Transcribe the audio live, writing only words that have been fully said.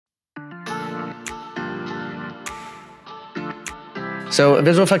So a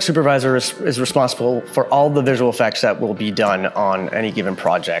visual effects supervisor is responsible for all the visual effects that will be done on any given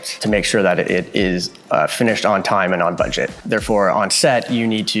project to make sure that it is finished on time and on budget. Therefore, on set, you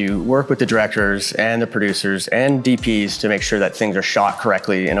need to work with the directors and the producers and DPs to make sure that things are shot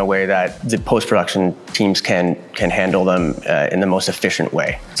correctly in a way that the post-production teams can handle them in the most efficient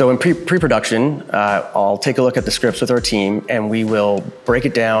way. So in pre-production, I'll take a look at the scripts with our team and we will break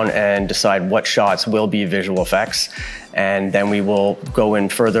it down and decide what shots will be visual effects. And then we will go in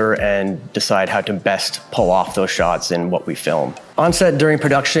further and decide how to best pull off those shots in what we film. On set during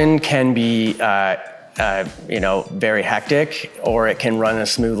production can be very hectic, or it can run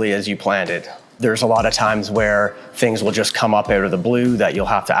as smoothly as you planned it. There's a lot of times where things will just come up out of the blue that you'll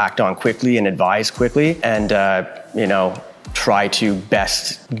have to act on quickly and advise quickly and try to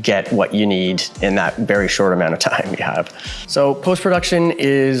best get what you need in that very short amount of time you have. So post-production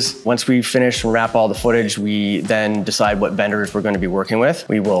is, once we finish and wrap all the footage, we then decide what vendors we're going to be working with.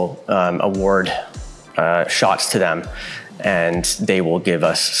 We will award shots to them, and they will give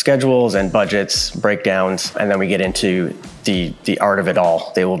us schedules and budgets, breakdowns, and then we get into the art of it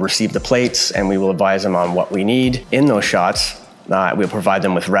all. They will receive the plates and we will advise them on what we need in those shots. We'll provide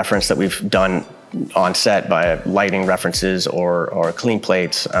them with reference that we've done on set by lighting references or clean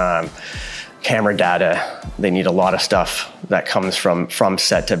plates, camera data. They need a lot of stuff that comes from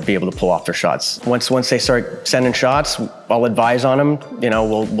set to be able to pull off their shots. Once they start sending shots, I'll advise on them.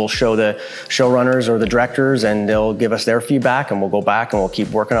 We'll show the showrunners or the directors and they'll give us their feedback and we'll go back and we'll keep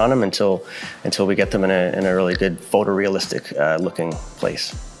working on them until we get them in a really good photorealistic looking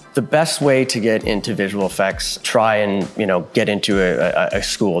place. The best way to get into visual effects, try and get into a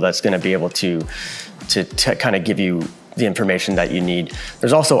school that's going to be able to kind of give you the information that you need.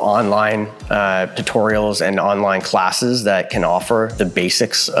 There's also online tutorials and online classes that can offer the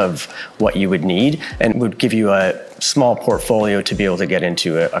basics of what you would need and would give you a small portfolio to be able to get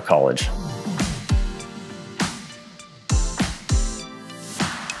into a college.